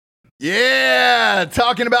Yeah,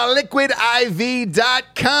 talking about liquidiv.com,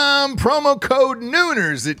 promo code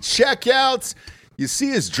Nooners at checkout. You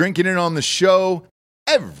see us drinking it on the show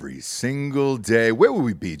every single day. Where would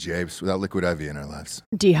we be, James, without Liquid IV in our lives?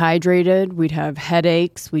 Dehydrated, we'd have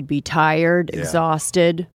headaches, we'd be tired,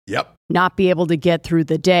 exhausted. Yep. Not be able to get through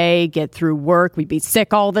the day, get through work. We'd be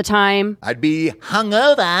sick all the time. I'd be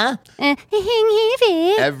hungover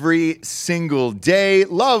every single day.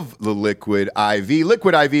 Love the Liquid IV.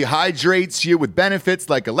 Liquid IV hydrates you with benefits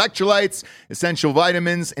like electrolytes, essential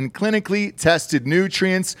vitamins, and clinically tested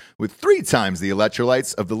nutrients with 3 times the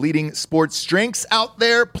electrolytes of the leading sports drinks out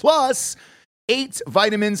there, plus 8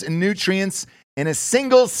 vitamins and nutrients in a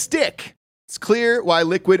single stick. It's clear why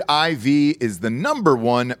Liquid IV is the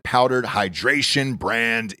 #1 powdered hydration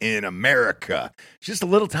brand in America. It's just a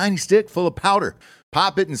little tiny stick full of powder.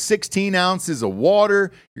 Pop it in 16 ounces of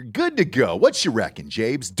water. You're good to go. What you reckon,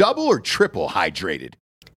 Jabes? Double or triple hydrated?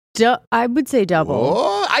 I would say double.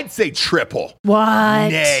 Oh, I'd say triple. What?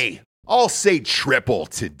 Nay, I'll say triple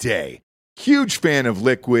today. Huge fan of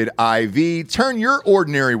Liquid IV. Turn your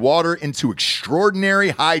ordinary water into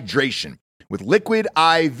extraordinary hydration. With Liquid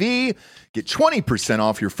IV, get 20%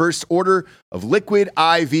 off your first order of Liquid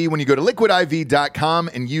IV when you go to liquidiv.com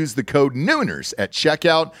and use the code Nooners at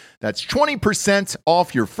checkout. That's 20%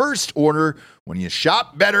 off your first order when you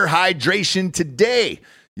shop better hydration today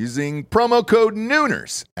using promo code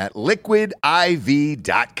Nooners at liquidiv.com.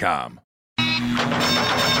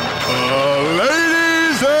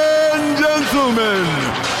 Ladies and gentlemen,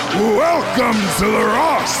 welcome to the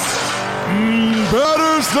Ross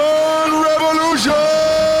Patterson Revolution!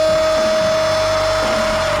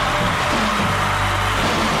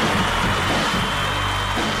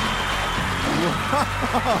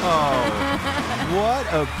 What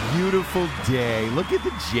a beautiful day. Look at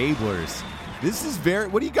the Jablers. This is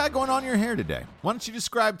what do you got going on in your hair today? Why don't you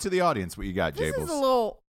describe to the audience what you got, Jables? This is a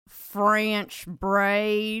little French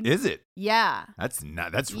braid. Is it? Yeah. That's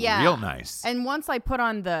real nice. And once I put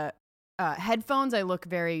on the headphones, I look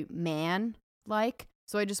very man-like.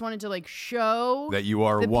 So I just wanted to show that you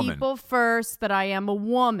are a woman. People first that I am a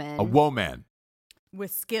woman. A woman.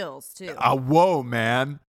 With skills, too. A whoa,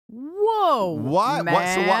 man. Whoa, Why?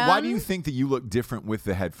 man. So why do you think that you look different with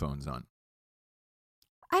the headphones on?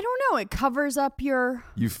 I don't know. It covers up your...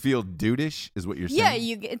 You feel dudeish is what you're saying?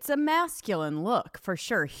 Yeah, it's a masculine look, for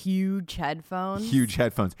sure. Huge headphones. Huge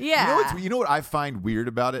headphones. Yeah. You know what I find weird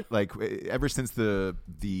about it? Like, ever since the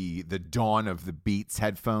dawn of the Beats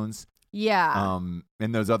headphones. Yeah.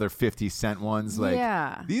 And those other 50-cent ones. Like,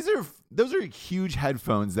 yeah. Those are huge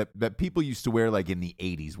headphones that people used to wear like in the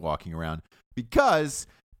 80s walking around because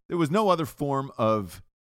there was no other form of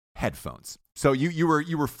headphones. So you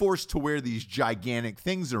were forced to wear these gigantic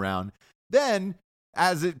things around. Then,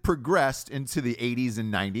 as it progressed into the 80s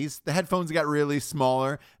and 90s, the headphones got really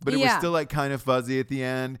smaller, but it was still like kind of fuzzy at the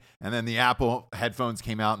end. And then the Apple headphones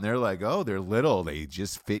came out, and they're like, oh, they're little. They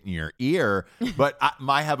just fit in your ear. But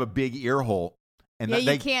I have a big ear hole. And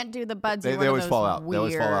you can't do the buds. They always fall out. They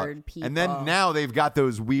always fall out. People. And then now they've got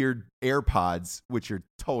those weird AirPods, which are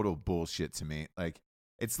total bullshit to me. Like,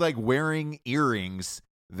 it's like wearing earrings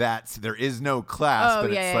that there is no clasp,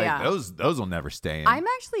 but it's like those will never stay in. I'm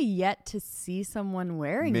actually yet to see someone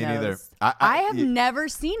wearing those. Me neither. I have never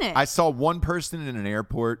seen it. I saw one person in an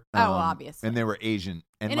airport. Obviously. And they were Asian.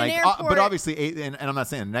 And in an airport, but obviously, and I'm not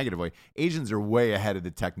saying in a negative way, Asians are way ahead of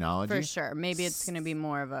the technology. For sure. Maybe it's going to be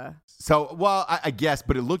more of a... So, well, I guess,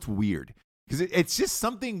 but it looked weird. Because it's just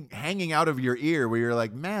something hanging out of your ear where you're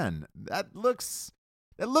like, man, that looks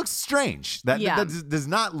strange. That does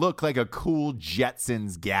not look like a cool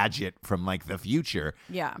Jetsons gadget from like the future.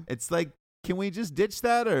 Yeah. It's like, can we just ditch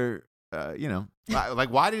that? Or,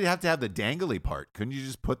 like, why did it have to have the dangly part? Couldn't you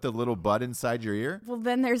just put the little bud inside your ear? Well,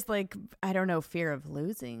 then there's like, I don't know, fear of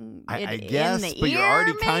losing it I guess, in the but ear, you're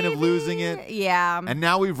already maybe? kind of losing it. Yeah. And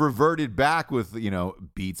now we've reverted back with,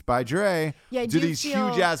 Beats by Dre to these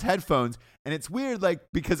huge ass headphones. And it's weird, like,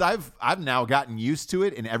 because I've now gotten used to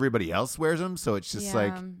it and everybody else wears them. So it's just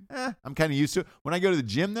like, I'm kind of used to it. When I go to the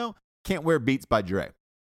gym, though, can't wear Beats by Dre.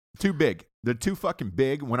 Too big. They're too fucking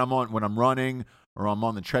big when I'm running or I'm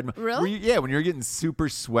on the treadmill. Really? When you're getting super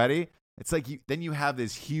sweaty, it's like then you have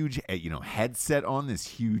this huge, headset on, this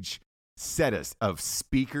huge set of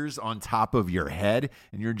speakers on top of your head,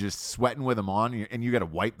 and you're just sweating with them on, and you got to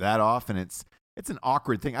wipe that off, and it's an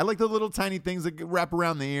awkward thing. I like the little tiny things that wrap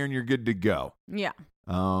around the ear, and you're good to go. Yeah.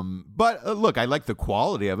 But look, I like the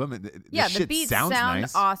quality of them. The Beats sound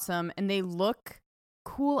nice. Awesome, and they look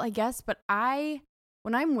cool, I guess. But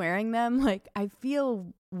when I'm wearing them, like, I feel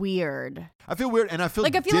weird. I feel weird, and I feel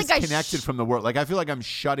like disconnected from the world. Like, I feel like I'm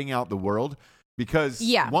shutting out the world Because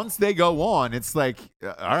Yeah. once they go on, it's like, all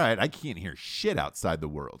right, I can't hear shit outside the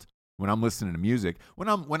world when I'm listening to music. When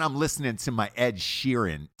I'm listening to my Ed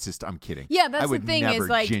Sheeran, I'm kidding. Yeah, that's I the would thing never is,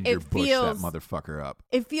 like, Ginger it Bush feels- that motherfucker up.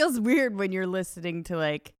 It feels weird when you're listening to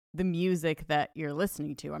like the music that you're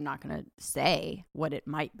listening to. I'm not going to say what it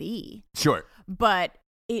might be, Sure. but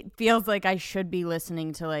it feels like I should be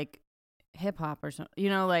listening to like hip hop or something,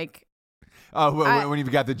 like. Oh, when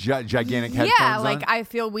you've got the gigantic headphones Yeah, on? like I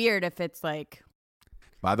feel weird if it's like.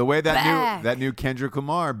 By the way, Back. that new Kendrick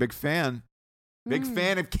Lamar, big fan. Big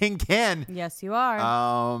fan of King Ken. Yes, you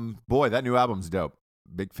are. Boy, that new album's dope.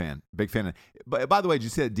 Big fan. But by the way, did you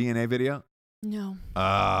see that DNA video? No.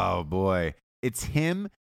 Oh boy, it's him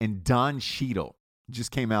and Don Cheadle.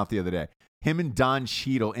 Just came out the other day. Him and Don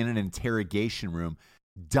Cheadle in an interrogation room.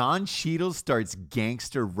 Don Cheadle starts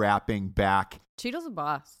gangster rapping back Cheadle's a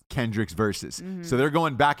boss. Kendrick's verses. Mhm. So they're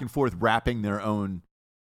going back and forth rapping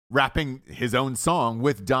his own song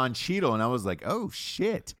with Don Cheadle, and I was like, oh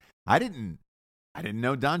shit, I didn't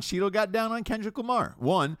know Don Cheadle got down on Kendrick Lamar.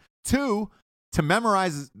 1, 2, to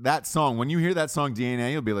memorize that song. When you hear that song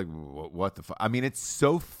DNA, you'll be like, what the fuck? I mean, it's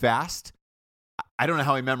so fast. I don't know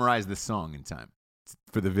how he memorized this song in time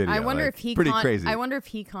for the video. I wonder Like, if he pretty crazy. I wonder if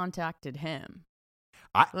he contacted him.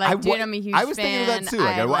 Dude, dude, I'm a huge I was thinking of that fan. too.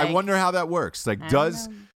 Like, I like- wonder how that works. Like, I does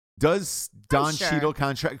don't know. does Don sure. Cheadle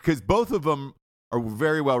contract? Because both of them are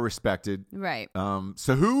very well respected. Right.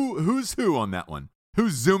 So who's who on that one?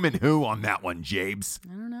 Who's zooming who on that one, Jabes? I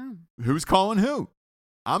don't know. Who's calling who?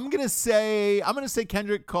 I'm gonna say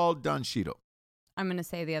Kendrick called Don Cheadle. I'm gonna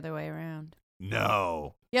say the other way around.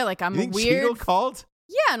 No. Yeah, like I'm You a think weird. Cheadle called?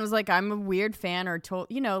 Yeah, and was like, I'm a weird fan or told,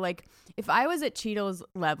 like if I was at Cheadle's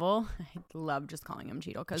level, I love just calling him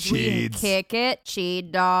Cheadle because we Cheeds. kick it,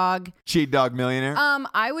 Cheed dog. Cheat Dog Millionaire?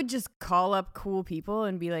 I would just call up cool people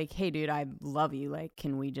and be like, hey, dude, I love you. Like,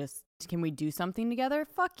 can we do something together?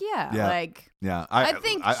 Fuck yeah. Yeah. Like, Yeah, I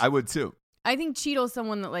think- I would too. I think Cheadle's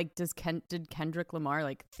someone that like, did Kendrick Lamar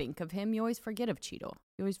like think of him? You always forget of Cheadle.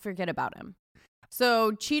 You always forget about him.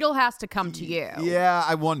 So Cheadle has to come to you. Yeah,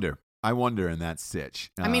 I wonder in that stitch.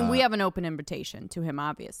 I mean, we have an open invitation to him,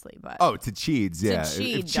 obviously, but Oh, to Cheeds, yeah.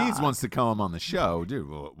 Cheed If Cheeds Dog. wants to come on the show, dude,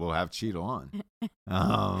 we'll have Cheadle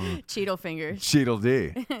on. Cheadle fingers. Cheadle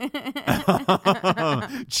D.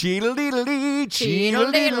 Cheadle diddly,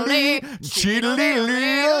 cheadle diddly, cheadle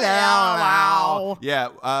diddly, wow.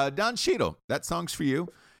 Yeah, Don Cheadle. That song's for you.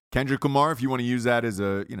 Kendrick Lamar, if you want to use that as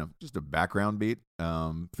just a background beat,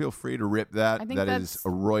 feel free to rip that. I think That is that's- a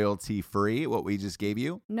royalty free, what we just gave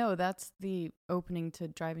you. No, that's the opening to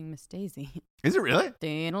Driving Miss Daisy. Is it really?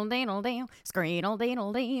 Diddle diddle diddle, screedle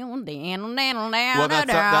diddle diddle, diddle diddle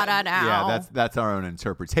Well, diddle. that's our own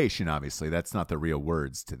interpretation, obviously. That's not the real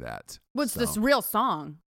words to that. What's this real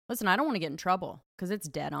song? Listen, I don't want to get in trouble because it's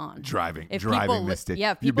dead on. Driving If Miss people Daisy.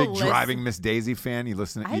 yeah, if You people big listen- Driving Miss Daisy fan? You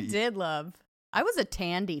listen? I did love. I was a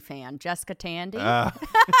Tandy fan, Jessica Tandy. Shut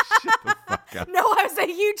the fuck up. No, I was a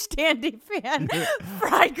huge Tandy fan.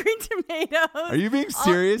 Fried green tomatoes. Are you being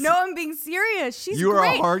serious? No, I'm being serious. She's You are a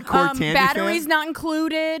great. hardcore Tandy Batteries fan? not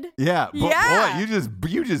included. Yeah, but Yeah. boy,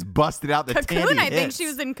 you just busted out the Cocoon, Tandy I think hits. she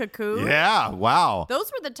was in Cocoon. Yeah, wow. Those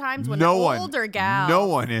were the times when no older one, gals. No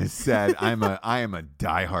one has said I am a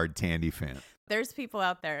diehard Tandy fan. There's people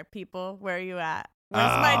out there. People, where are you at? Where's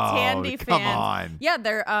my Tandy come fans? on. Yeah,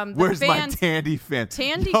 they're the Where's fans. my Tandy fans?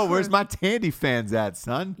 Tandy No, where's crew. my Tandy fans at,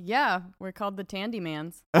 son? Yeah, we're called the Tandy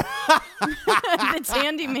Mans. The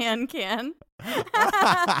Tandy Man can.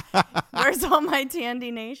 Where's all my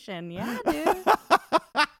Tandy Nation? Yeah, dude.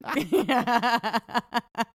 Yeah.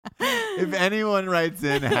 If anyone writes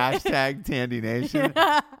in hashtag Tandy Nation,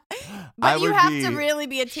 But I you would have be to really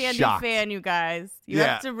be a Tandy shocked. fan, you guys. You Yeah.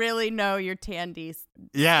 have to really know your Tandy.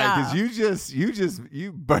 yeah, because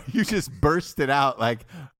stuff. you just bursted out like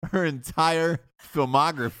her entire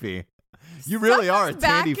filmography. You really Stuff are a is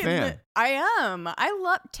back Tandy in fan. the- I am. I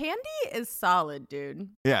love Tandy is solid, dude.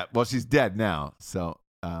 Yeah, well, she's dead now, so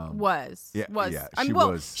Was yeah, was yeah, I she mean,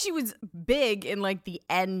 well, was. she was big in like the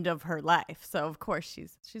end of her life, so of course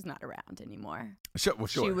she's not around anymore. sure.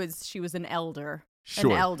 She was an elder,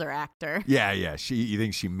 Sure. an elder actor. Yeah. You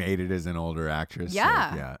think she made it as an older actress?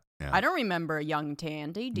 Yeah. Yeah. I don't remember a young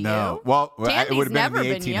Tandy. Do No. you? Well, it Tandy's would have been never in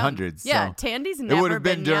the been young. 1800s. Yeah, so Tandy's it never would have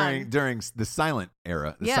been young. during the silent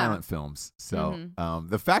era, the Yeah. silent films. So Mhm.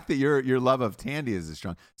 the fact that your love of Tandy is as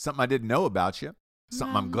strong, something I didn't know about you,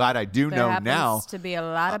 something I'm No. glad I do There know happens now. to be a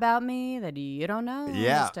lot about me that you don't know.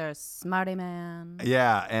 Yeah. Mr. Smarty Man.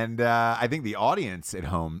 Yeah, and I think the audience at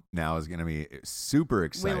home now is going to be super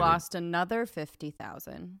excited. We lost another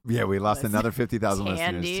 50,000. Yeah, we lost Listen, another 50,000 listeners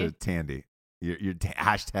Tandy. to Tandy. Your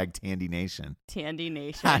hashtag Tandy Nation. Tandy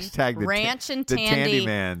Nation. Hashtag the Ranch and the Tandy.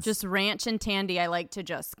 Tandymans. Just Ranch and Tandy. I like to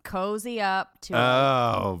just cozy up to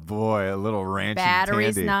Oh boy, a little ranch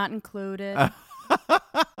batteries and Tandy. not included.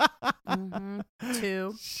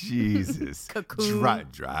 2. Jesus. Cocoon.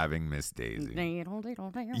 Driving Miss Daisy. Yeah,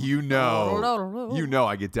 You know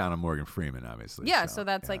I get down on Morgan Freeman, obviously. so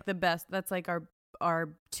that's like the best. That's like our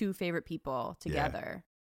 2 favorite people together.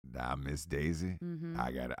 Nah, Miss Daisy. Mhm.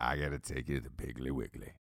 I gotta take you to the Piggly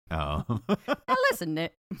Wiggly. Oh. Now listen,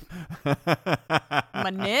 Nick.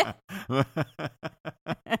 Nick.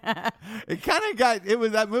 It kind of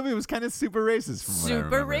that movie was kind of super racist from what I Super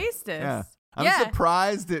remember. racist. Yeah. I'm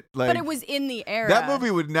surprised that but it was in the era. that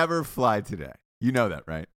movie would never fly today. You know that,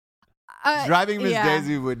 right? Driving Miss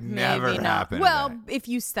Daisy would never maybe not. happen. Well, today. if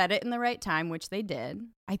you said it in the right time, which they did,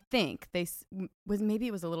 I think maybe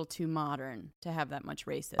it was a little too modern to have that much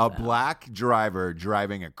racism. A black driver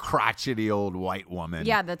driving a crotchety old white woman.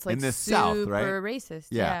 Yeah, that's like in the super South, right? racist.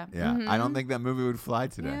 Yeah. Mhm. I don't think that movie would fly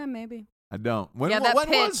today. Yeah, maybe. I don't. When that when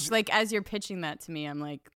pitch, was? like as you're pitching that to me, I'm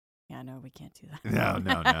like, yeah, no, we can't do that. No.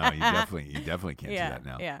 You definitely can't yeah, do that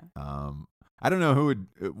now. Yeah. I don't know who would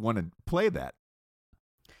want to play that.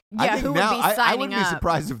 I Yeah, think who now, would be signing I wouldn't be up?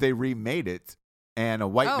 surprised if they remade it and a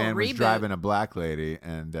white man was reboot. driving a black lady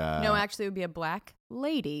and No, actually, it would be a black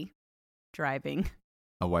lady driving.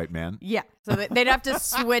 a white man. Yeah, so they'd have to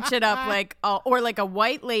switch it up, or like a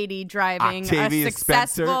white lady driving Octavia a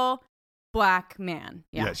successful Spencer? black man.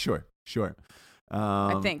 Yeah, Sure.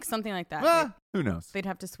 I think something like that. Well, who knows? They'd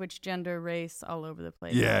have to switch gender, race all over the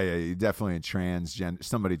place. Yeah, you definitely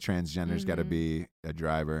somebody transgender's got to be a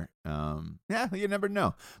driver. Yeah, you never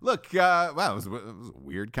know. Look, wow, it was a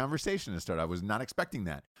weird conversation to start. I was not expecting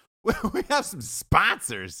that. We have some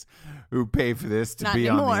sponsors who pay for this to Not be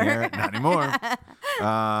anymore. on the air. Not anymore.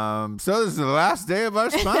 So this is the last day of our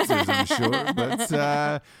sponsors, I'm sure.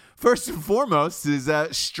 But first and foremost is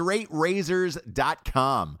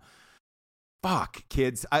straightrazors.com. Fuck,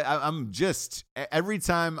 kids. I'm just, every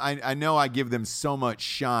time I know I give them so much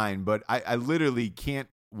shine, but I literally can't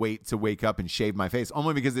wait to wake up and shave my face,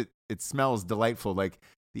 only because it smells delightful. Like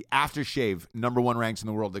the aftershave, #1 ranks in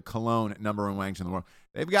the world. The cologne, #1 ranks in the world.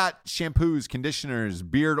 They've got shampoos, conditioners,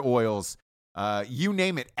 beard oils, you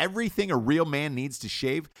name it. Everything a real man needs to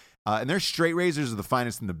shave. And their straight razors are the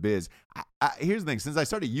finest in the biz. Here's the thing. Since I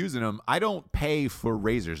started using them, I don't pay for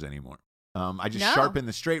razors anymore. I just sharpen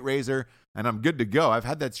the straight razor, and I'm good to go. I've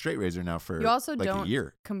had that straight razor now for You also like don't a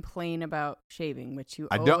year. complain about shaving, which you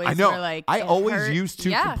I always know. were like. I it always hurt. used to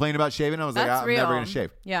Yeah, complain about shaving. I was like, that's I'm real. never going to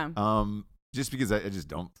shave. Yeah. Just because I just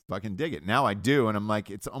don't fucking dig it. Now I do, and I'm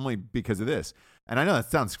like, it's only because of this. And I know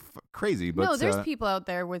that sounds crazy, but no, there's people out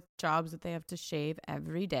there with jobs that they have to shave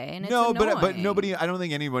every day, and it's no, but annoying. nobody. I don't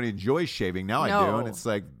think anybody enjoys shaving. Now I do, No. and it's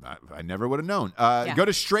like I never would have known. Yeah. Go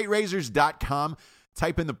to straightrazors.com.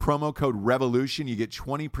 Type in the promo code REVOLUTION. You get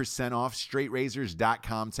 20% off.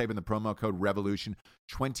 Straightrazors.com. Type in the promo code REVOLUTION.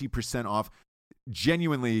 20% off.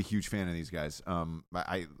 Genuinely a huge fan of these guys. All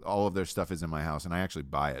of their stuff is in my house, and I actually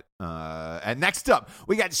buy it. And next up,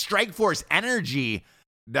 we got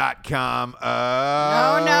StrikeForceEnergy.com.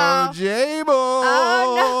 no. Jables.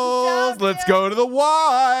 Oh, no, don't Let's do go to the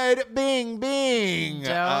wide. Bing, bing.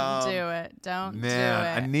 Don't do it. Don't Man, do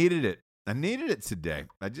it. I needed it. I needed it today.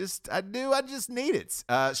 I just need it.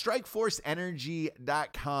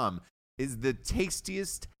 StrikeForceEnergy.com is the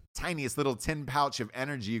tastiest, tiniest little tin pouch of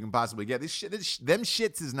energy you can possibly get. Them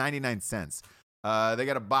shits is 99 cents. They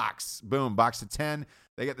got a box. Boom, box of 10.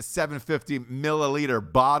 They got the 750 milliliter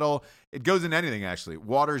bottle. It goes in anything, actually.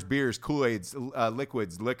 Waters, beers, Kool-Aids,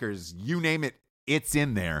 liquids, liquors, you name it, it's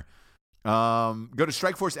in there. Go to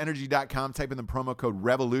StrikeForceEnergy.com. Type in the promo code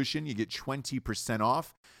REVOLUTION. You get 20%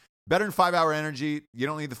 off. Better than 5-hour energy. You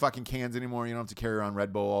don't need the fucking cans anymore. You don't have to carry around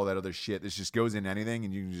Red Bull, all that other shit. This just goes in anything,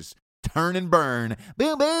 and you can just turn and burn.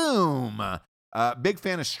 Boom, boom. Big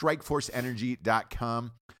fan of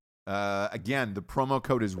StrikeForceEnergy.com. Again, the promo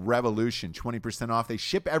code is REVOLUTION. 20% off. They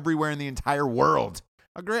ship everywhere in the entire world.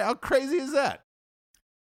 How crazy is that?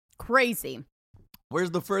 Crazy.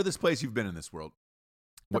 Where's the furthest place you've been in this world?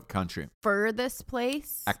 What country? Furthest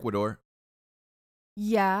place? Ecuador.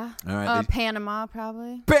 Yeah. All right. Panama,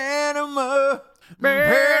 probably. Panama.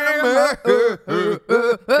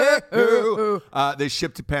 They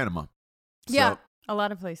ship to Panama. Yeah. So, A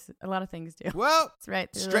lot of places, a lot of things do. well, It's right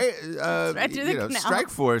through straight, right through the canal. Strike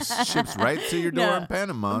Force ships right to your door No. in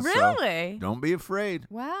Panama. Really? So don't be afraid.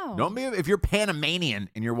 Wow. Don't be if you're Panamanian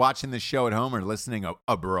and you're watching this show at home or listening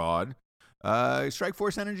abroad.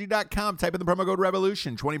 StrikeForceEnergy.com. Type in the promo code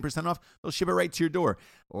REVOLUTION. 20% off. They'll ship it right to your door.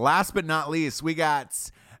 Last but not least, we got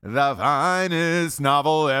The finest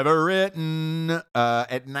novel ever written.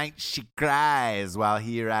 At night she cries while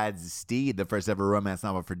he rides the steed. The first ever romance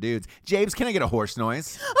novel for dudes. James, can I get a horse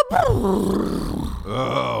noise?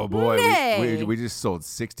 Oh boy, we just sold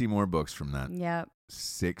 60 more books from that. Yep.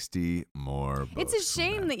 60 more books. It's a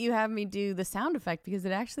shame that you have me do the sound effect because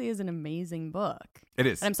it actually is an amazing book. It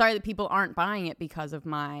is. And I'm sorry that people aren't buying it because of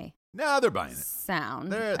my No, they're buying it.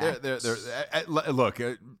 sound. They're look,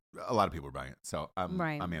 a lot of people are buying it, so I'm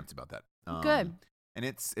amped about that. Good. And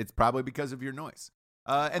it's probably because of your noise.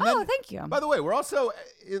 And Oh, then, thank you. by the way, we're also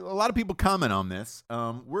a lot of people comment on this.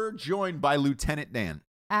 We're joined by Lieutenant Dan.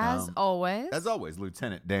 As always. As always,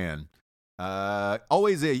 Lieutenant Dan.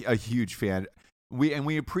 Always a huge fan.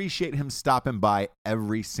 We appreciate him stopping by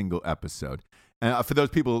every single episode. For those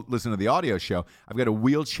people listening to the audio show, I've got a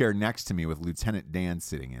wheelchair next to me with Lieutenant Dan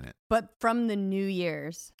sitting in it. But from the New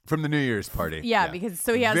Year's. From the New Year's party. Yeah, because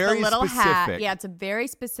so he has Very the little hat. specific. Yeah, it's a very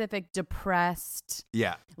specific, depressed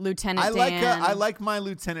Yeah. Lieutenant Dan. I like my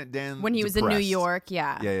Lieutenant Dan when he was in New York,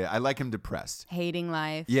 yeah. Yeah, I like him depressed. Hating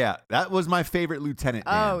life. Yeah, that was my favorite Lieutenant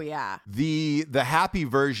Dan. Oh, yeah. The happy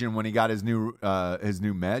version when he got his new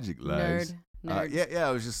magic lives. Nerd. Yeah,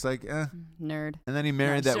 I was just like, eh. Nerd. And then he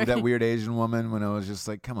married No, sure. that weird Asian woman when I was just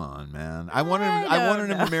like, come on, man. I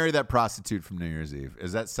wanted him to marry that prostitute from New Year's Eve.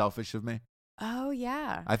 Is that selfish of me? Oh,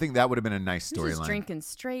 yeah. I think that would have been a nice He was just storyline. drinking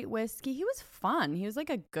straight whiskey. He was fun. He was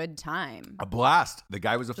like a good time. A blast. The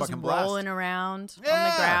guy was a Just fucking blast. rolling around on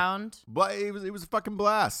Yeah. the ground. But it was a fucking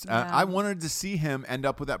blast. Yeah. I wanted to see him end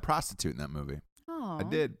up with that prostitute in that movie. Oh, I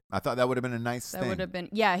did. I thought that would have been a nice That thing. would have been.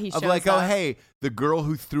 Yeah, he Of shows like, up. oh, hey, the girl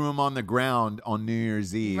who threw him on the ground on New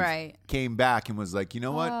Year's Eve Right. came back and was like, you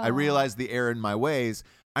know what? I Oh. realized the error in my ways.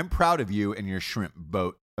 I'm proud of you and your shrimp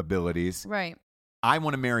boat abilities. Right. I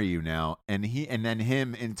want to marry you now. And then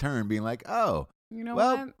him in turn being like, oh, You know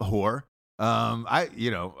well, what? whore.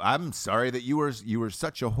 I'm sorry that you were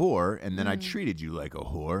such a whore, and then I Mm. treated you like a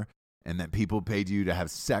whore, and that people paid you to have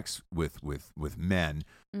sex with men.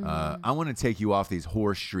 I want to take you off these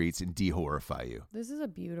whore streets and de-horrify you. This is a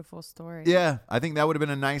beautiful story. Yeah, I think that would have been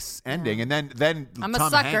a nice ending. And then I'm Tom a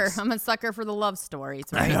sucker. Hanks, I'm a sucker for the love stories.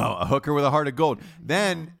 I Right? know, a hooker with a heart of gold.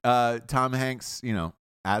 Then Tom Hanks,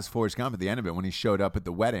 as Forrest Gump at the end of it, when he showed up at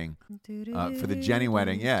the wedding for the Jenny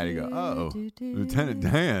wedding, yeah, you go, oh, Lieutenant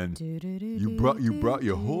Dan, you brought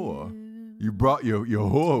your whore. You brought your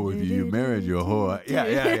whore with you. You married your whore.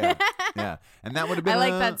 Yeah. And that would have been. I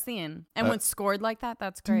like that scene. And when scored like that,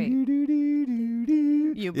 that's great.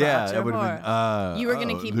 You brought Yeah, your that would whore. have been. You were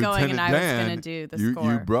gonna keep going, and I was gonna do the you,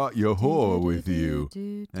 score. You brought your whore with you,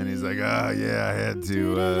 and he's like, yeah, I had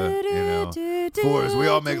to. Forrest, we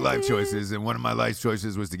all make life choices, and one of my life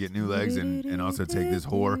choices was to get new legs and also take this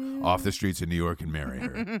whore off the streets of New York and marry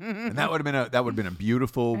her. And that would have been a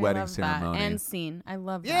beautiful I wedding love ceremony. that. And scene. I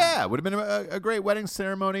love that. Yeah, it would have been a great wedding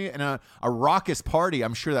ceremony and a raucous party.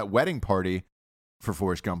 I'm sure that wedding party for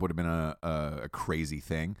Forrest Gump would have been a crazy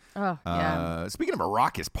thing. Oh, yeah. Speaking of a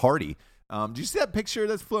raucous party, do you see that picture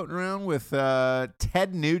that's floating around with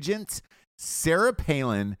Ted Nugent, Sarah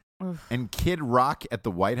Palin, and Kid Rock at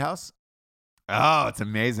the White House? Oh, it's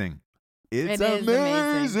amazing. It's It is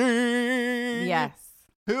amazing. Yes.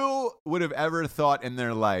 Who would have ever thought in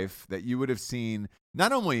their life that you would have seen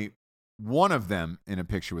not only one of them in a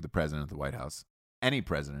picture with the president at the White House, any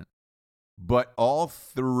president, but all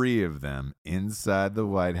three of them inside the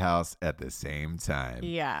White House at the same time?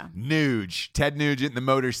 Yeah. Nuge, Ted Nugent, the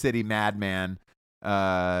Motor City madman,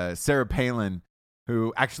 Sarah Palin,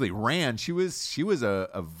 who actually ran. She was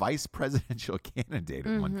a vice presidential candidate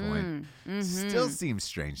at one point. Still seems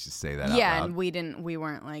strange to say that out Yeah, loud. and we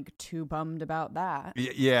weren't like too bummed about that.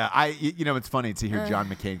 Yeah, it's funny to hear John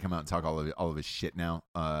McCain come out and talk all of his shit now,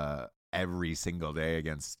 every single day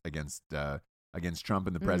against Trump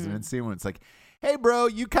and the presidency. When it's like, hey, bro,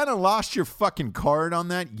 you kind of lost your fucking card on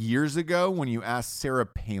that years ago when you asked Sarah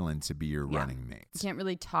Palin to be your running mate. You can't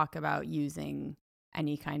really talk about using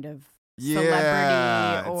any kind of Yeah,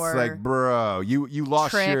 celebrity or it's like, bro, you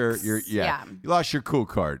lost tricks. your you lost your cool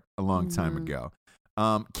card a long time ago.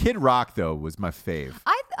 Kid Rock though was my fave.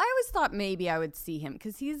 I always thought maybe I would see him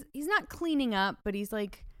because he's not cleaning up, but he's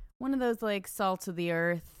like one of those like salt of the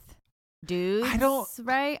earth dudes. I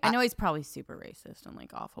know he's probably super racist and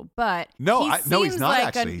like awful, but No, he he's seems not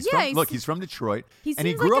like actually. He's from Detroit, he and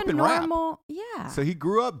he seems grew like up a in normal, rap. Yeah. So he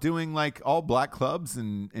grew up doing like all black clubs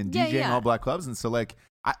and DJing all black clubs, and so like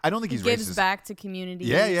I don't think he's gives racist. back to communities.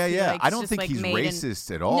 Yeah. He, like, I don't just, think like, he's made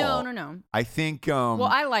racist at all. No. I think. Well,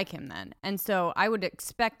 I like him then, and so I would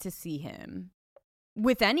expect to see him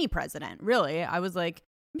with any president. Really, I was like,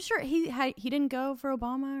 I'm sure he didn't go for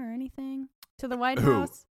Obama or anything to the White Who?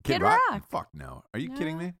 House. Kid Rock. Fuck no. Are you No.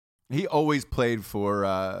 kidding me? He always played for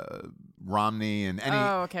Romney and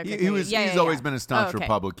okay. he's always been a staunch okay.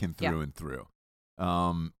 Republican through and through.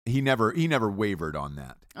 He never wavered on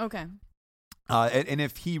that. Okay. And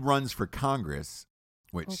if he runs for Congress,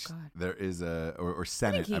 which God. there is or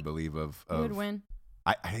Senate, I believe He would win.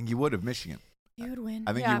 I think he would of Michigan. He would win.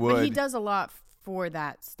 I think yeah, he would. But he does a lot for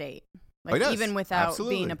that state. Like he does. even without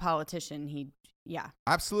Absolutely. being a politician,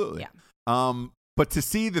 Absolutely. Yeah. But to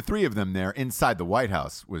see the three of them there inside the White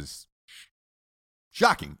House was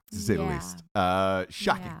shocking, to say the least.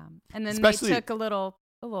 Shocking. Yeah. And then Especially- they took a little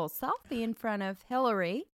selfie in front of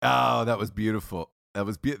Hillary. Oh, that was beautiful. That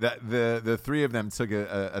was the three of them took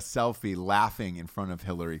a selfie laughing in front of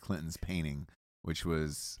Hillary Clinton's painting, which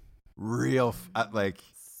was real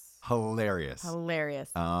hilarious.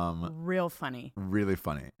 Hilarious. Real funny. Really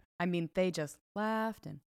funny. I mean, they just laughed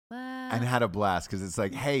and laughed. And had a blast because it's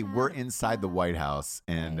like, hey, we're inside the White House.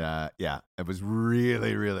 And it was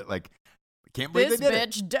really, really like, can't believe this they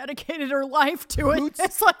did bitch dedicated her life to it.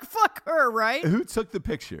 It's like, fuck her, right? Who took the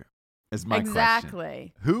picture? Is my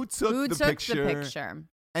Exactly. question. Who took the picture? the picture?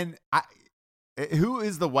 And who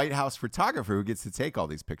is the White House photographer who gets to take all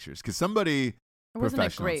these pictures? Because somebody It wasn't a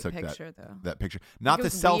professional great took picture, though. that picture. Not It the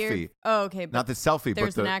was selfie. weird. Oh, okay. But Not the selfie.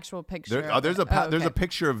 there's but an actual picture. there's okay. a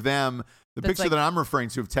picture of them. The That's picture like- that I'm referring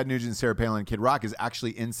to of Ted Nugent, Sarah Palin, and Kid Rock is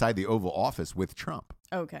actually inside the Oval Office with Trump.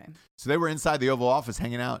 Okay. So they were inside the Oval Office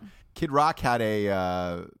hanging out. Kid Rock had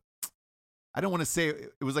a, I don't want to say,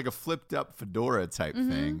 it was like a flipped up fedora type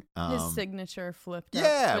thing. His signature flipped up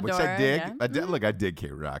Yeah, fedora, which I dig. yeah. I did. Look, I dig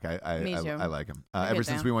Kid Rock. Me too. I like him. I Ever get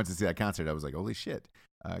since down. we went to see that concert, I was like, holy shit,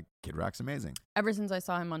 Kid Rock's amazing. Ever since I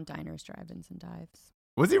saw him on Diners, Drive-Ins, and Dives.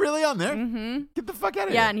 Was he really on there? Mm-hmm. Get the fuck out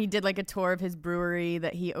of Yeah, here. and he did like a tour of his brewery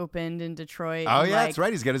that he opened in Detroit. Oh, and, yeah, like, that's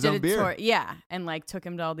right. He's got his did own a beer. tour. Yeah, and like took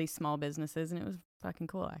him to all these small businesses, and it was fucking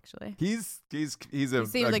cool, actually. He's a He seems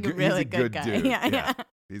like a he's really a good guy. dude. Yeah.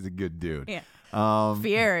 He's a good dude. Yeah. Um,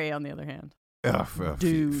 Fieri, on the other hand,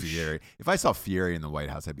 douche. Fieri. If I saw Fieri in the White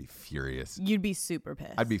House, I'd be furious. you'd be super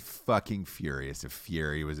pissed. I'd be fucking furious if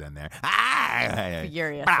Fieri was in there.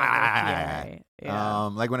 furious. over Fieri. Yeah.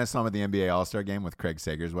 Like when I saw him at the NBA All-Star game with Craig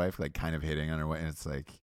Sager's wife, like kind of hitting on her, and it's like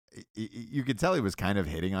you could tell he was kind of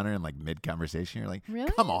hitting on her in like mid-conversation. You're like,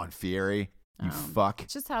 Really? come on, Fieri, you fuck.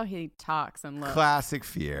 It's just how he talks and looks. Classic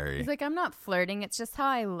Fieri. He's like, I'm not flirting. It's just how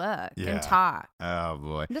I look Yeah. and talk. Oh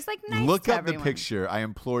boy. I'm just like nice Look to up everyone. the picture. I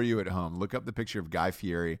implore you at home. Look up the picture of Guy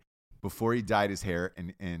Fieri before he dyed his hair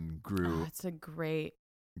and grew. Oh, it's a great.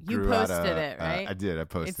 You grew out posted a- it, right? I did. I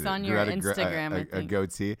posted It's it. on Grew your out a Instagram, I a think.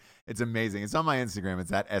 goatee. It's amazing. It's on my Instagram.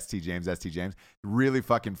 It's at STJames. Really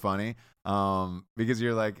fucking funny. Because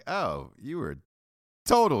you're like, oh, you were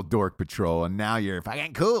total dork patrol, and now you're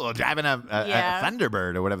fucking cool driving a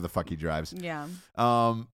Thunderbird or whatever the fuck he drives. Yeah.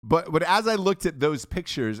 But as I looked at those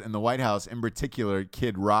pictures in the White House, in particular,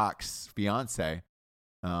 Kid Rock's fiance,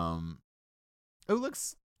 who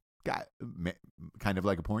looks kind of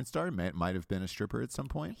like a porn star, might have been a stripper at some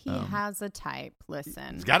point. He has a type.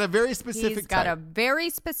 Listen. He's got a very specific He's got type. a very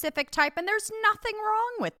specific type, and there's nothing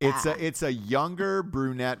wrong with that. It's a younger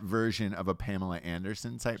brunette version of a Pamela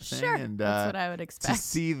Anderson type thing. Sure, And, that's what I would to expect.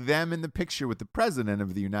 see them in the picture with the president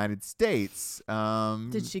of the United States.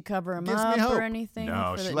 Did she cover him gives me up hope. or anything?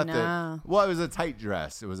 No, for she the- let no. well, it was a tight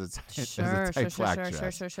dress. It was a tight black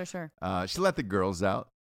dress. Sure. She let the girls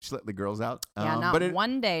out. Yeah, not but it,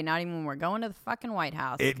 one day, not even when we're going to the fucking White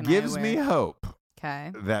House. it can gives I me wear- hope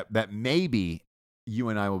Okay. that maybe you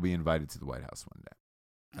and I will be invited to the White House one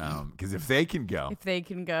day. Because if they can go, If they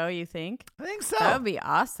can go, you think? I think so. That would be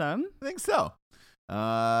awesome. I think so.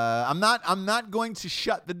 I'm not going to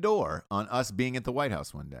shut the door on us being at the White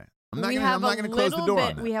House one day. I'm not going to close the door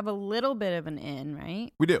on that. We have a little bit of an in,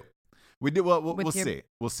 right? We do. Well, we'll With your- see.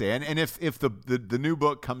 We'll see. And if the new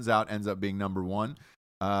book comes out, ends up being number one,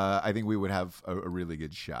 I think we would have a really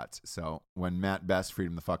good shot. So when Matt Best,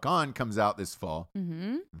 Freedom the Fuck On, comes out this fall,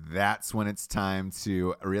 that's when it's time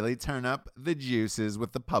to really turn up the juices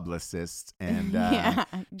with the publicist and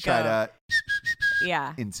try to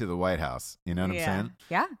Yeah. into the White House. You know what I'm saying?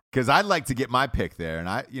 Yeah. Because I'd like to get my pick there, and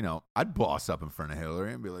I'd boss up in front of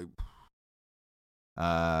Hillary and be like,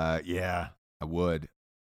 yeah, I would.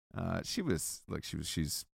 She was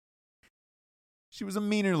a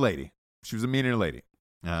meaner lady.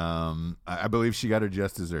 I believe she got her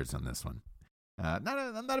just desserts on this one. I'm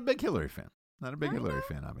not a big Hillary fan. Not a big Hillary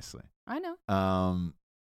fan, obviously. I know.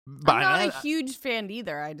 But I'm not a huge fan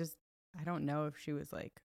either. I don't know if she was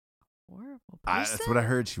like a horrible person. that's what I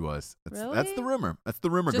heard she was. That's the rumor. That's the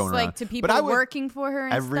rumor Just going like around. to people working for her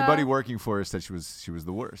and Everybody stuff? working for her said she was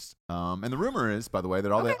the worst. And the rumor is, by the way,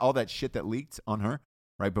 that all that shit that leaked on her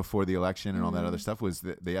right before the election and all that other stuff was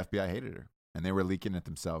the FBI hated her and they were leaking it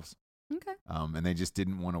themselves. Okay. And they just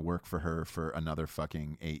didn't want to work for her for another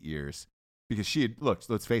fucking 8 years because she had, look,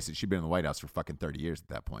 let's face it, she'd been in the White House for fucking 30 years at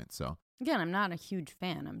that point. So again, I'm not a huge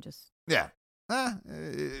fan. I'm just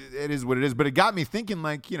it is what it is. But it got me thinking,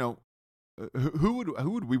 like, you know, who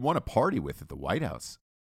would we want to party with at the White House?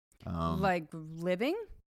 Like living?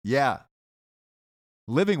 Yeah.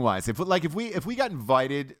 Living wise, if we got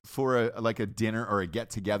invited for a dinner or a get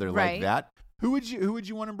together like that, who would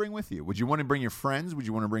you want to bring with you? Would you want to bring your friends? Would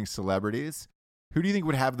you want to bring celebrities? Who do you think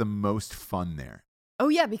would have the most fun there? Oh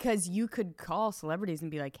yeah, because you could call celebrities and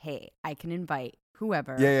be like, "Hey, I can invite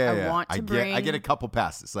whoever. I want to bring." I get a couple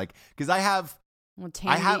passes, like because I have. Well,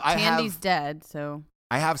 Tandy's dead, so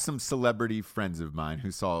I have some celebrity friends of mine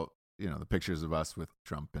who saw the pictures of us with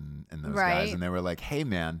Trump and those guys, and they were like, "Hey,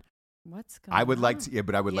 man, what's going on? I would like to,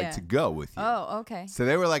 but I would like to go with you." Oh, okay. So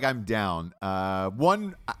they were like, "I'm down." I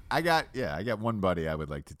got one buddy I would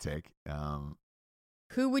like to take.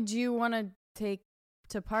 Who would you want to take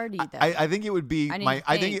to party then? I think it would be here's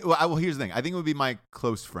the thing. I think it would be my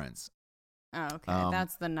close friends. Oh, okay.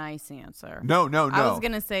 That's the nice answer. No. I was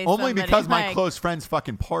going to say only because my like... close friends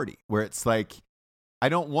fucking party, where it's like, I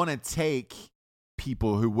don't want to take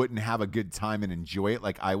people who wouldn't have a good time and enjoy it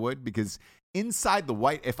like I would, because inside the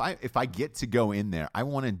White, if I get to go in there, I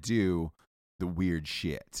want to do the weird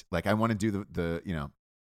shit. Like I want to do the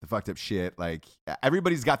fucked up shit. Like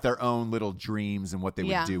everybody's got their own little dreams and what they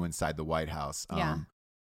would do inside the White House.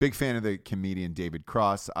 Big fan of the comedian David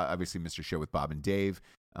Cross, obviously Mr. Show with Bob and Dave.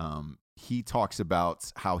 He talks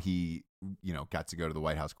about how he, got to go to the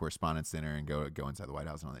White House Correspondents' Dinner and go inside the White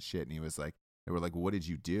House and all that shit. And he was like, they were like, "What did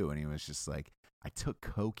you do?" And he was just like, "I took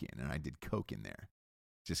coke in and I did coke in there,"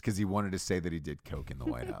 just because he wanted to say that he did coke in the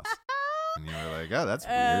White House. And you were like, "Oh, that's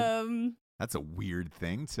weird. That's a weird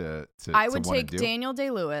thing to I would take do. Daniel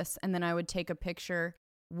Day-Lewis, and then I would take a picture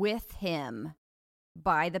with him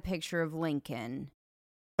by the picture of Lincoln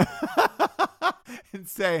and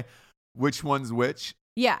say which one's which.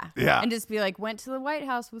 Yeah. And just be like, went to the White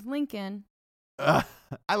House with Lincoln. I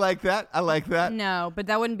like that. No, but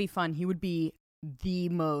that wouldn't be fun. He would be the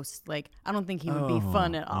most, like, I don't think he would be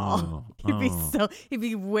fun at all. He'd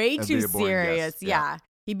be way too serious. Yeah.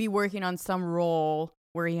 He'd be working on some role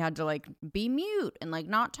where he had to like be mute and like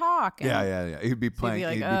not talk. And yeah. He'd be playing.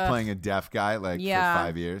 He'd be playing a deaf guy for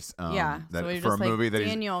 5 years. So for a movie that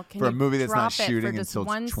Daniel, for a movie that's not shooting until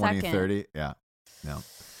 2030. Yeah. No.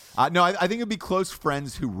 No, I think it'd be close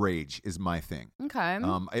friends who rage is my thing. Okay.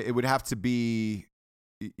 It would have to be.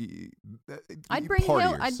 I'd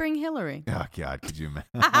bring Hillary. Oh God, could you imagine?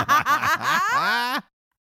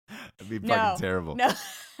 That'd be fucking terrible. No.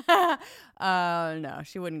 No,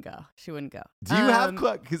 she wouldn't go. Do you have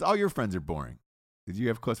because all your friends are boring? Did you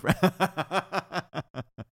have close friends?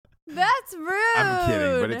 That's rude. I'm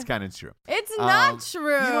kidding, but it's kind of true. It's not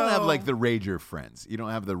true. You don't have like the rager friends. You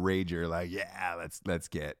don't have the rager like, yeah, let's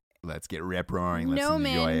get rip roaring. Let's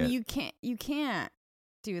enjoy it. You can't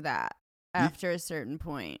do that after a certain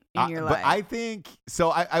point in your life. But I think so.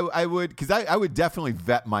 I would, because I would definitely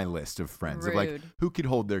vet my list of friends of like who could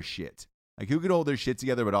hold their shit, like who could hold their shit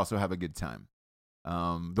together, but also have a good time.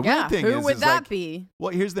 The weird thing is, who would that be?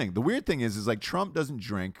 Well, here's the thing. The weird thing is like Trump doesn't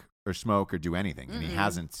drink or smoke or do anything, and he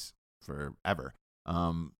hasn't forever.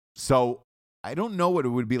 So I don't know what it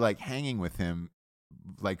would be like hanging with him,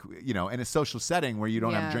 like in a social setting where you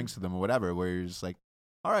don't have drinks with him or whatever, where you're just like,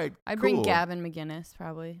 all right, I'd bring Gavin McInnes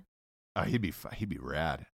probably. Oh, he'd be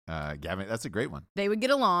rad. Gavin, that's a great one. They would get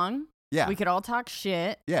along. Yeah, we could all talk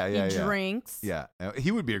shit. Yeah. Drinks. Yeah,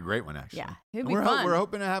 he would be a great one actually. Yeah, he'd be fun. We're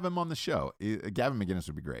hoping to have him on the show. Gavin McInnes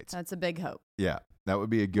would be great. That's a big hope. Yeah, that would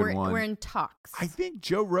be a good one. We're in talks. I think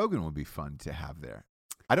Joe Rogan would be fun to have there.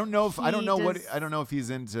 I don't know if he's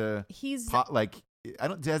into.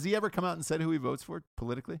 Has he ever come out and said who he votes for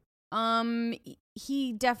politically?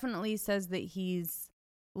 He definitely says that he's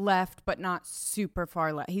left, but not super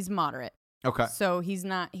far left. He's moderate. Okay. So he's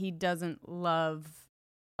not. He doesn't love.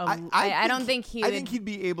 I don't think he would. I think he'd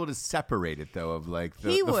be able to separate it though, of like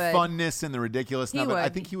the funness and the ridiculousness. I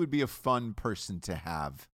think he would be a fun person to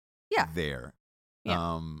have. Yeah. There.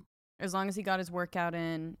 Yeah. As long as he got his workout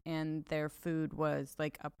in and their food was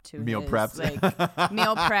like up to meal prepped,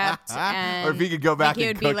 meal prepped, and or if he could go back and cook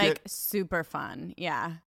it, he would be like super fun.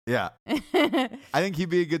 Yeah. Yeah. I think he'd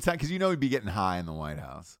be a good time because he'd be getting high in the White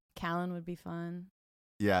House. Callan would be fun.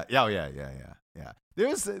 Yeah. Yeah.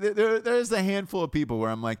 There's a handful of people where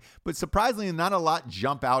I'm like, but surprisingly, not a lot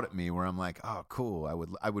jump out at me where I'm like, oh, cool.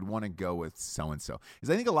 I would want to go with so and so,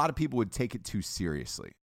 because I think a lot of people would take it too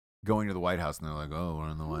seriously. going to the White House, and they're like, "Oh, we're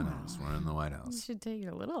in the White House. We're in the White You House." should take it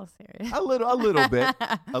a little serious. A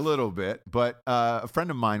little bit. But a friend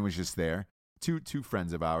of mine was just there. Two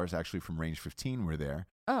friends of ours, actually from Range 15, were there.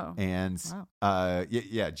 Oh, And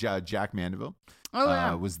Jack Mandeville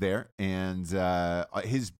was there, and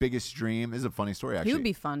his biggest dream is a funny story. Actually, he would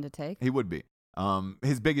be fun to take. He would be.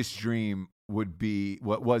 His biggest dream would be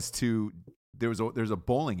there's a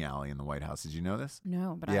bowling alley in the White House. Did you know this?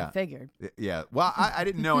 No, but Yeah. I figured. Yeah. Well, I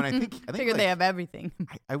didn't know, and I think Figured they have everything.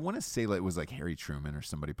 I want to say it was like Harry Truman or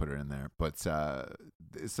somebody put it in there. But so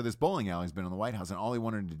this bowling alley's been in the White House, and all he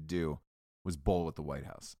wanted to do was bowl at the White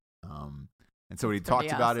House. And so he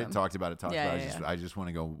talked about it. I just want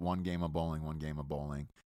to go one game of bowling.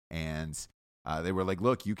 And they were like,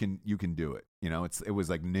 "Look, you can do it. You know, it was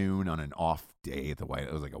like noon on an off day at the White House.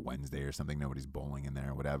 It was like a Wednesday or something. Nobody's bowling in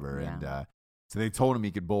there or whatever." Yeah. And so they told him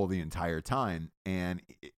he could bowl the entire time. And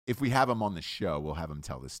if we have him on the show, we'll have him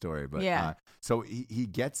tell this story. But so he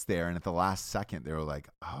gets there, and at the last second, they were like,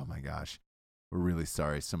 "Oh my gosh, we're really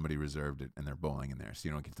sorry. Somebody reserved it, and they're bowling in there, so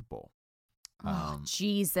you don't get to bowl."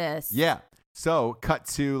 Jesus. Yeah. So cut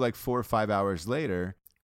to like 4 or 5 hours later,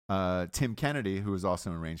 Tim Kennedy, who was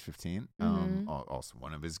also in Range 15, also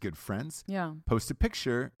one of his good friends, posts a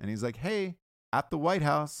picture, and he's like, "Hey, at the White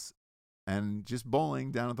House, and just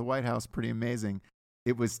bowling down at the White House, pretty amazing."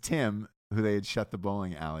 It was Tim who they had shut the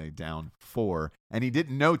bowling alley down for, and he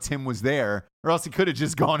didn't know Tim was there, or else he could have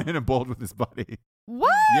just gone in and bowled with his buddy.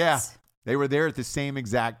 What? Yeah. They were there at the same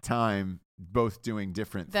exact time, both doing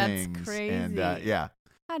different things. That's crazy. And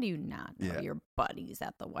How do you not know your buddies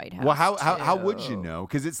at the White House? Well, how would you know?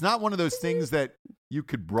 Because it's not one of those things that you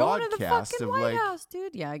could broadcast. Go to the fucking White House,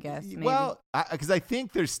 dude. Yeah, I guess. Maybe. Well, because I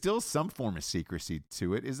think there's still some form of secrecy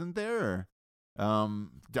to it, isn't there?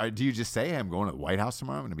 Do you just say, "Hey, I'm going to the White House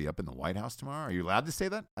tomorrow. I'm going to be up in the White House tomorrow"? Are you allowed to say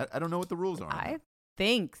that? I don't know what the rules are. I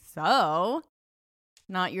think so.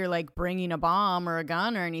 Not you're like bringing a bomb or a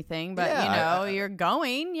gun or anything, but you're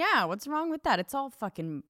going. Yeah, what's wrong with that? It's all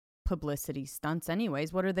fucking publicity stunts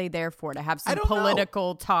anyways. What are they there for? To have some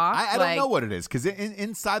political talk? I don't know what it is, because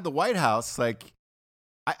inside the White House, like,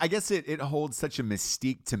 I guess it holds such a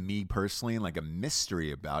mystique to me personally, and like a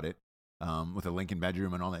mystery about it, with a Lincoln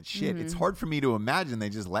bedroom and all that shit. It's hard for me to imagine they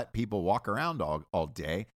just let people walk around all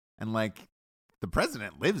day, and like the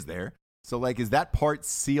president lives there. So like, is that part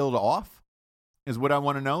sealed off? Is what I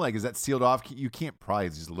want to know. Like, is that sealed off? You can't probably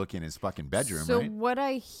just look in his fucking bedroom, so right? So what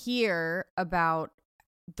I hear about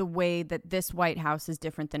the way that this White House is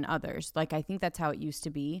different than others, like I think that's how it used to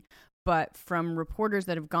be, but from reporters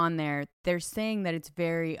that have gone there, they're saying that it's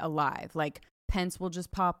very alive. Like Pence will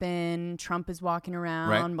just pop in, Trump is walking around,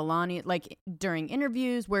 right. Melania, like during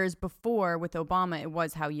interviews, whereas before with Obama, it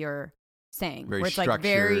was how you're saying, very where it's like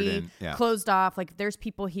very and, closed off. Like there's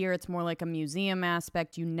people here, it's more like a museum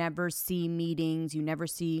aspect. You never see meetings, you never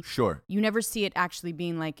see it actually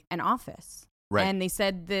being like an office. Right. And they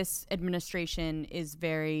said this administration is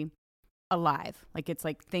very alive. Like it's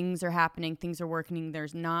like things are happening, things are working.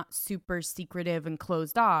 There's not super secretive and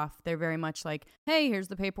closed off. They're very much like, hey, here's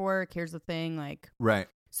the paperwork, here's the thing. Like, right.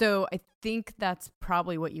 So I think that's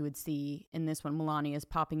probably what you would see in this one. Melania's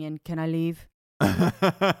popping in. Can I leave?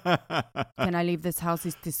 Can I leave? This house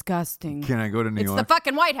is disgusting. Can I go to New York? It's the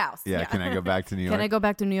fucking White House. Yeah. Can I go back to New York? Can I go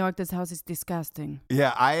back to New York? This house is disgusting.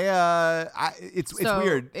 Yeah. It's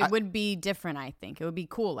weird. It would be different. I think it would be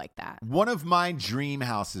cool like that. One of my dream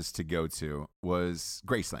houses to go to was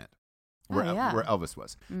Graceland, where Elvis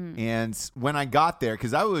was. And when I got there,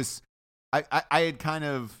 because I had kind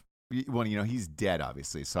of, well, he's dead,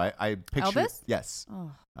 obviously. So I pictured Elvis? Yes.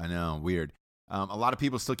 Oh. I know, weird. A lot of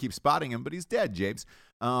people still keep spotting him, but he's dead, Jabes.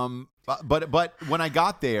 But when I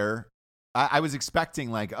got there, I was expecting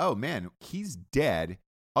like, oh man, he's dead.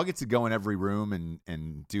 I'll get to go in every room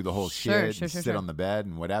and do the whole shit, sit on the bed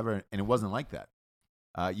and whatever. And it wasn't like that.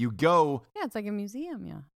 You go. Yeah, it's like a museum.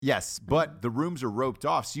 Yeah. Yes, but the rooms are roped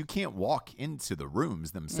off, so you can't walk into the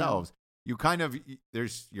rooms themselves. Yeah. You kind of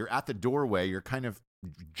you're at the doorway. You're kind of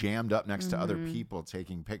jammed up next to other people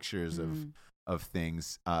taking pictures of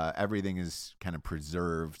things. Everything is kind of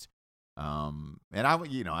preserved. And I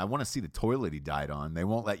want to see the toilet he died on. They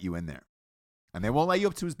won't let you in there. And they won't let you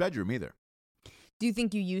up to his bedroom either. Do you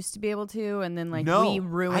think you used to be able to, and then like no, we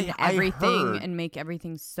ruined everything and make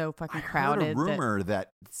everything so fucking crowded? I heard a rumor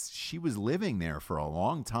that she was living there for a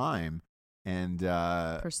long time, and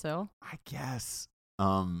Priscilla, I guess.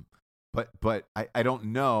 But I don't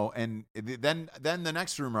know. And then the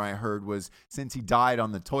next rumor I heard was, since he died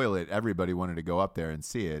on the toilet, everybody wanted to go up there and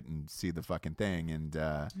see it and see the fucking thing. And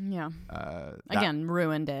again,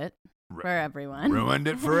 ruined it for everyone. Ruined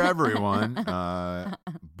it for everyone.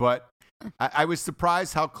 But I was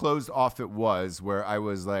surprised how closed off it was, where I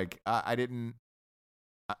was like, I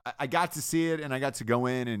got to see it and I got to go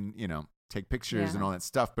in and, take pictures and all that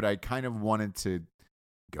stuff, but I kind of wanted to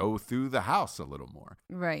go through the house a little more.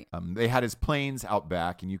 Right. They had his planes out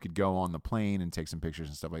back and you could go on the plane and take some pictures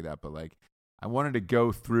and stuff like that. But like, I wanted to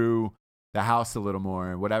go through the house a little more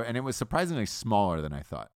and whatever. And it was surprisingly smaller than I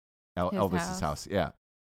thought. Elvis's house. Yeah.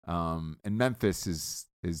 And Memphis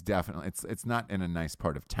is definitely, it's not in a nice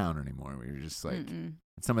part of town anymore where you're just like,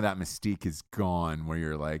 some of that mystique is gone where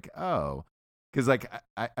you're like, oh, because like,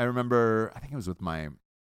 I remember, I think it was with my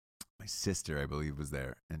sister, I believe, was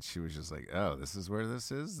there, and she was just like, "Oh, this is where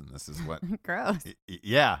this is, and this is what." Gross.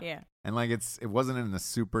 Yeah. Yeah. And like, it wasn't in the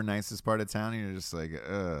super nicest part of town. And you're just like,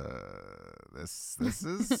 this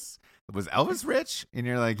is. Was Elvis rich? And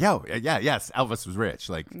you're like, yes, Elvis was rich.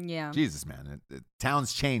 Like, yeah. Jesus, man,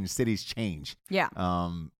 towns change, cities change. Yeah.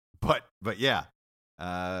 But yeah,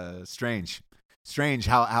 strange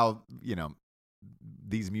how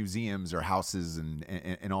these museums or houses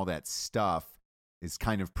and all that stuff is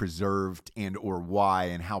kind of preserved and or why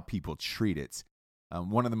and how people treat it.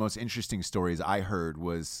 One of the most interesting stories I heard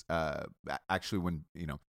was actually when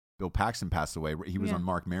Bill Paxton passed away. He was on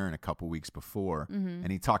Marc Maron a couple weeks before,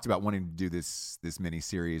 and he talked about wanting to do this mini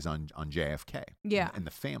series on JFK and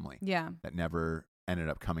the family that never ended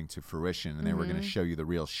up coming to fruition, and they were going to show you the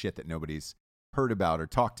real shit that nobody's heard about or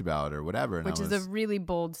talked about or whatever. And which is a really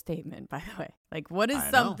bold statement, by the way. Like, what is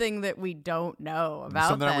something that we don't know about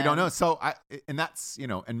something them? that we don't know? So that's,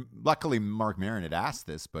 and luckily Marc Maron had asked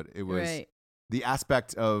this, but it was the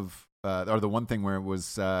aspect of, or the one thing where it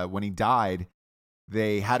was when he died,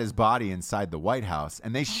 they had his body inside the White House,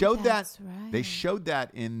 and they showed that. Right. They showed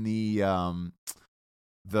that in the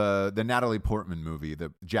Natalie Portman movie,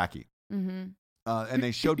 the Jackie. Mm-hmm. And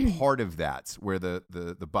they showed part of that where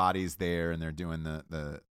the body's there and they're doing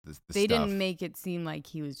the they stuff. Didn't make it seem like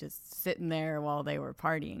he was just sitting there while they were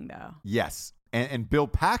partying, though. Yes. And Bill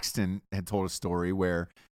Paxton had told a story where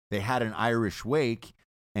they had an Irish wake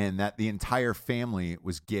and that the entire family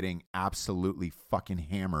was getting absolutely fucking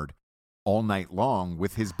hammered all night long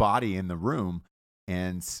with his body in the room.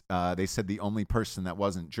 And they said the only person that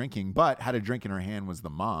wasn't drinking but had a drink in her hand was the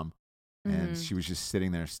mom. And she was just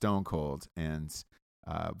sitting there stone cold. And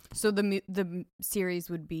so the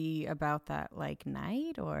series would be about that like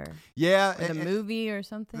night or the movie or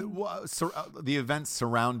something. The events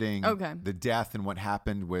surrounding the death and what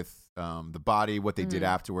happened with the body, what they did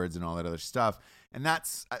afterwards, and all that other stuff. And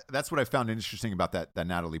that's what I found interesting about that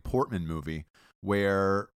Natalie Portman movie,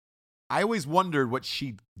 where I always wondered what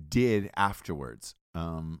she did afterwards.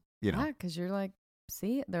 Because you're like,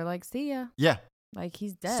 they're like, see ya. Yeah. Like,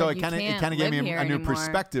 he's dead. So it kind of gave me a new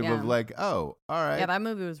perspective of like, oh, all right. Yeah, that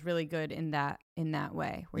movie was really good in that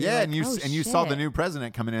way. Yeah, like, and you saw the new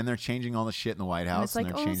president coming in. They're changing all the shit in the White House, and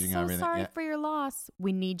they're changing everything. Sorry for your loss.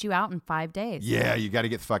 We need you out in 5 days. Yeah, you got to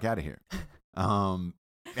get the fuck out of here. And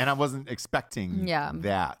I wasn't expecting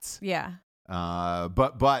that. Yeah.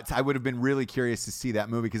 But I would have been really curious to see that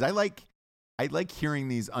movie because I like hearing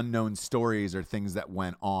these unknown stories or things that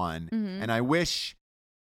went on, and I wish.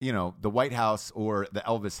 The White House or the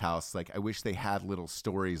Elvis house, like I wish they had little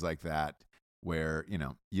stories like that where,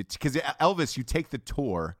 because Elvis, you take the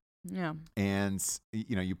tour and,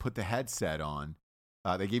 you put the headset on.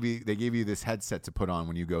 They gave you this headset to put on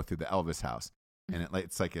when you go through the Elvis house. And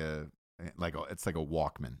it's like a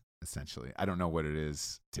Walkman, essentially. I don't know what it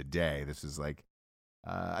is today. This is like,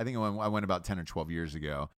 I think I went about 10 or 12 years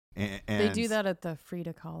ago. And they do that at the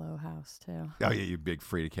Frida Kahlo house too. Oh yeah, you big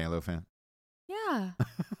Frida Kahlo fan? Yeah.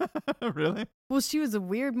 Really? Well, she was a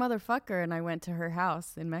weird motherfucker, and I went to her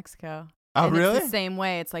house in Mexico. Oh, and really? It's the same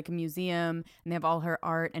way. It's like a museum, and they have all her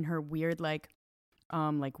art and her weird like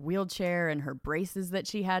wheelchair and her braces that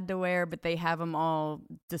she had to wear, but they have them all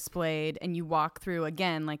displayed, and you walk through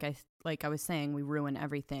again. Like I was saying, we ruin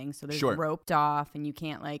everything, so there's roped off, and you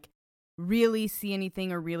can't like really see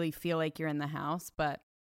anything or really feel like you're in the house, but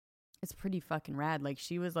it's pretty fucking rad. Like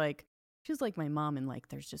she was like my mom, and like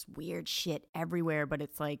there's just weird shit everywhere, but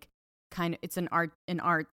it's like it's an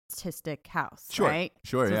artistic house, right?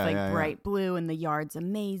 Sure, so it's like bright blue, and the yard's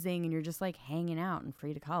amazing, and you're just like hanging out in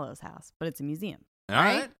Frida Kahlo's house, but it's a museum. All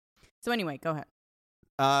right. So anyway, go ahead.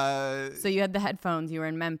 So you had the headphones. You were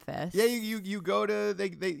in Memphis. Yeah, you go to they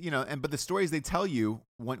but the stories they tell you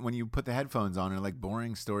when you put the headphones on are like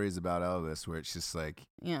boring stories about Elvis, where it's just like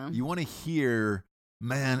you want to hear.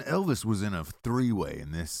 Man, Elvis was in a 3-way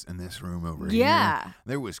in this room over here. Yeah.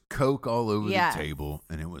 There was Coke all over the table,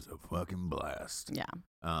 and it was a fucking blast. Yeah.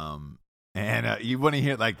 And you want to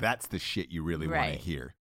hear, like, that's the shit you really want to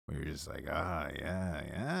hear. where you're just like,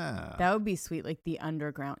 yeah. That would be sweet, like the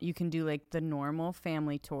underground. You can do like the normal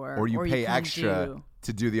family tour. Or you pay extra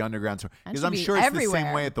to do the underground tour. Because I'm sure it's the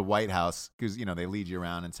same way at the White House, because, they lead you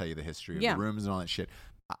around and tell you the history of the rooms and all that shit.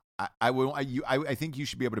 I think you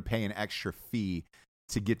should be able to pay an extra fee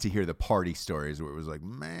to get to hear the party stories where it was like,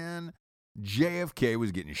 man, JFK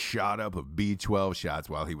was getting shot up with B-12 shots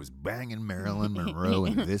while he was banging Marilyn Monroe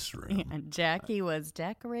in this room. And Jackie was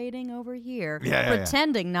decorating over here,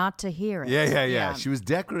 pretending not to hear it. Yeah. She was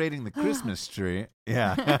decorating the Christmas tree.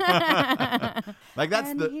 Yeah. Like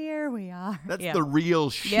here we are. That's the real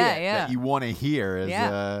shit that you want to hear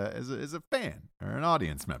as a fan or an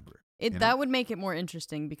audience member. That would make it more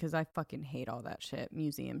interesting because I fucking hate all that shit.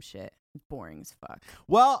 Museum shit. It's boring as fuck.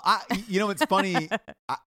 Well, it's funny.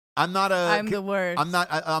 I'm the worst.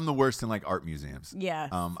 I'm the worst in like art museums. Yeah.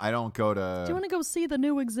 I don't go to. Do you want to go see the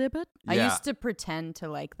new exhibit? Yeah. I used to pretend to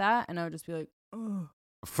like that, and I would just be like, oh.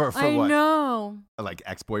 For I what? know. Like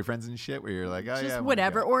ex-boyfriends and shit, where you're like, oh, just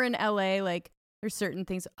whatever. Or in LA, like there's certain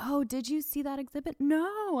things. Oh, did you see that exhibit?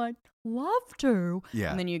 No, I'd love to.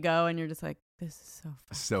 Yeah. And then you go, and you're just like, this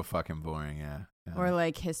is so fucking boring. Yeah. Or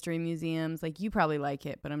like history museums. Like you probably like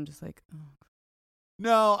it, but I'm just like, oh.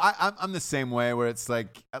 No, I'm the same way where it's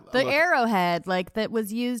like the arrowhead, like that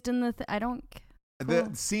was used in the. I don't. Cool. There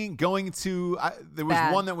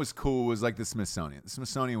was one that was cool. Was like the Smithsonian. The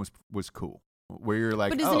Smithsonian was cool. Where you're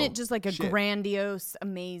like, but isn't it just like a grandiose,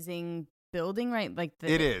 amazing building, right? Like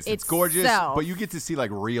it is. It's gorgeous, but you get to see like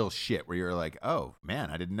real shit. Where you're like, oh man,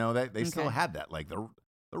 I didn't know that they still had that. Like the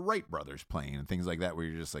Wright brothers playing and things like that. Where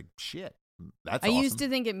you're just like, shit, that's. I used to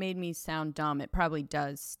think it made me sound dumb. It probably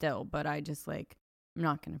does still, but I just like. I'm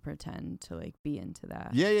not going to pretend to like be into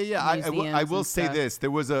that. Yeah. I will say this. There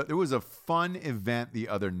was a fun event the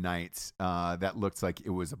other night that looked like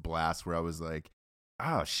it was a blast where I was like,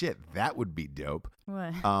 oh shit, that would be dope.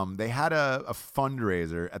 What? They had a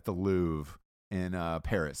fundraiser at the Louvre in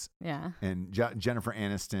Paris. Yeah. And Jennifer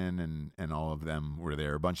Aniston and all of them were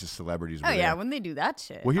there. A bunch of celebrities were there. Oh yeah, when they do that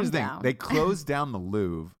shit. Well, here's the thing. They closed down the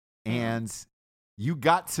Louvre and you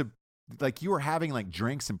got to like you were having like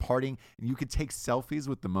drinks and partying and you could take selfies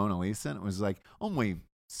with the Mona Lisa and it was like only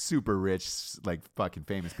super rich like fucking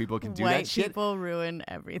famous people can do that shit. White people ruin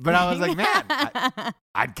everything. But I was like, man,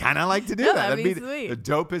 I'd kind of like to do that. That'd be the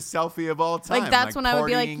dopest selfie of all time. Like that's when I would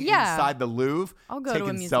be like, yeah, inside the Louvre, I'll go taking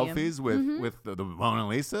to a museum. selfies with the Mona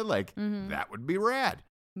Lisa. Like that would be rad.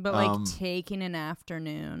 But like taking an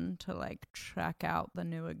afternoon to like check out the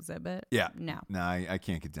new exhibit. Yeah. No, I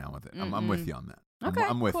can't get down with it. I'm with you on that. Okay,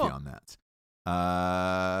 I'm with you on that.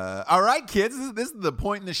 All right, kids. This is the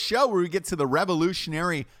point in the show where we get to the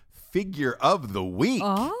revolutionary figure of the week.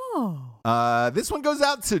 Oh. This one goes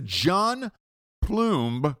out to John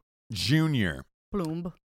Plumb Jr.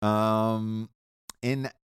 Plumb.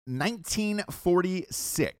 In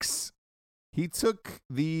 1946, he took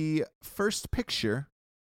the first picture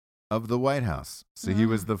of the White House. So he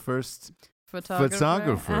was the first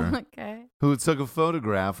photographer who took a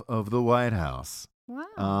photograph of the White House.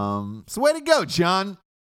 Wow. So way to go, John.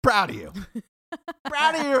 Proud of you.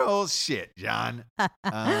 Proud of your whole shit, John. You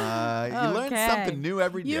learn something new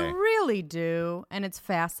every day. You really do, and it's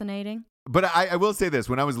fascinating. But I will say this.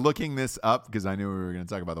 When I was looking this up, because I knew we were going to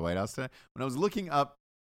talk about the White House today, when I was looking up,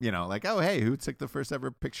 like, oh, hey, who took the first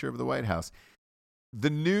ever picture of the White House? The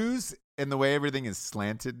news and the way everything is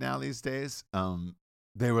slanted now these days,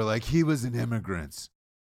 they were like, he was an immigrant.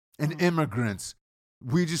 Immigrants.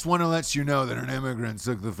 We just want to let you know that an immigrant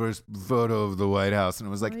took the first photo of the White House. And it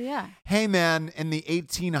was like, hey, man, in the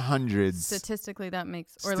 1800s. Statistically, that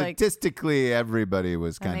makes... Statistically, everybody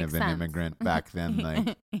was kind of an immigrant back then.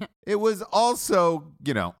 Like, it was also,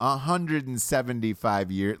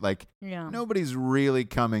 175 years. Like, nobody's really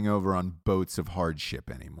coming over on boats of hardship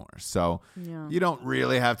anymore. So you don't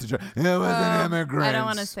really have to try. It was an immigrant. I don't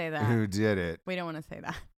want to say that. Who did it? We don't want to say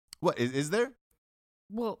that. What, is there?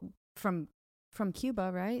 Well, from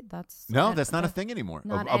Cuba, right? That's not a thing anymore.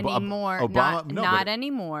 Not anymore. Obama, not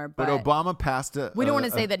anymore. But Obama passed a. We don't want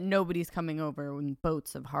to say that nobody's coming over in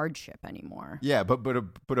boats of hardship anymore. Yeah, but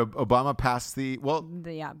Obama passed the but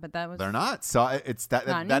that was. They're not. So it's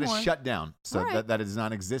that is shut down. So that does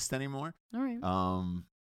not exist anymore. All right.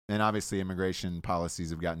 And obviously immigration policies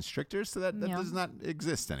have gotten stricter, so that does not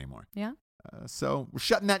exist anymore. Yeah. So we're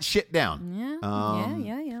shutting that shit down.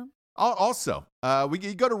 Yeah. Also,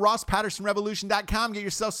 you go to RossPattersonRevolution.com, get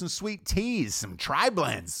yourself some sweet teas, some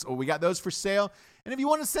tri-blends. We got those for sale. And if you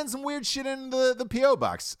want to send some weird shit in the P.O.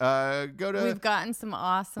 box, go to... We've gotten some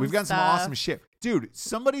awesome some awesome shit. Dude,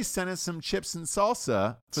 somebody sent us some chips and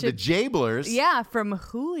salsa for the Jablers. Yeah, from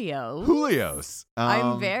Julio's. Julio's.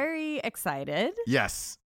 I'm very excited.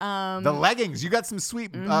 Yes. The leggings. You got some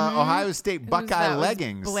sweet Ohio State Buckeye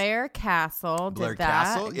leggings. Blair Castle did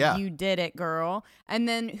that. Yeah. You did it, girl. And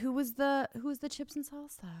then who was the chips and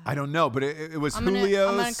salsa? I don't know, but it was Julio's.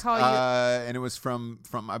 I'm gonna call you. And it was from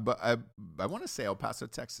I want to say El Paso,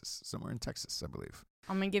 Texas, somewhere in Texas, I believe.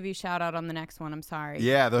 I'm gonna give you a shout out on the next one. I'm sorry.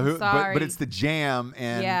 Yeah, but it's the jam,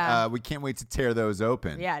 and we can't wait to tear those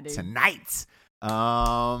open. Yeah, dude. Tonight.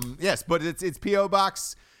 Yes, but it's P.O.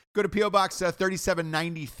 Box. Go to P.O. Box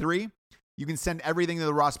 3793. You can send everything to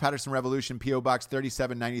the Ross Patterson Revolution. P.O. Box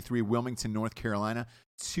 3793, Wilmington, North Carolina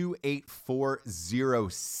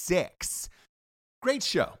 28406. Great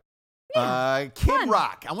show. Yeah, Kid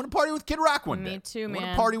Rock. I want to party with Kid Rock one day. Me too, man. I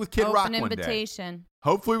want to party with Kid Rock one day. Open invitation.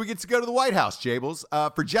 Hopefully we get to go to the White House, Jables.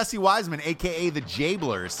 For Jesse Wiseman, a.k.a. the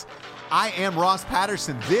Jablers, I am Ross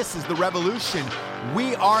Patterson. This is The Revolution.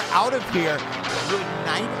 We are out of here. Good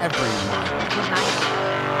night, everyone. Good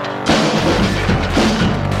night.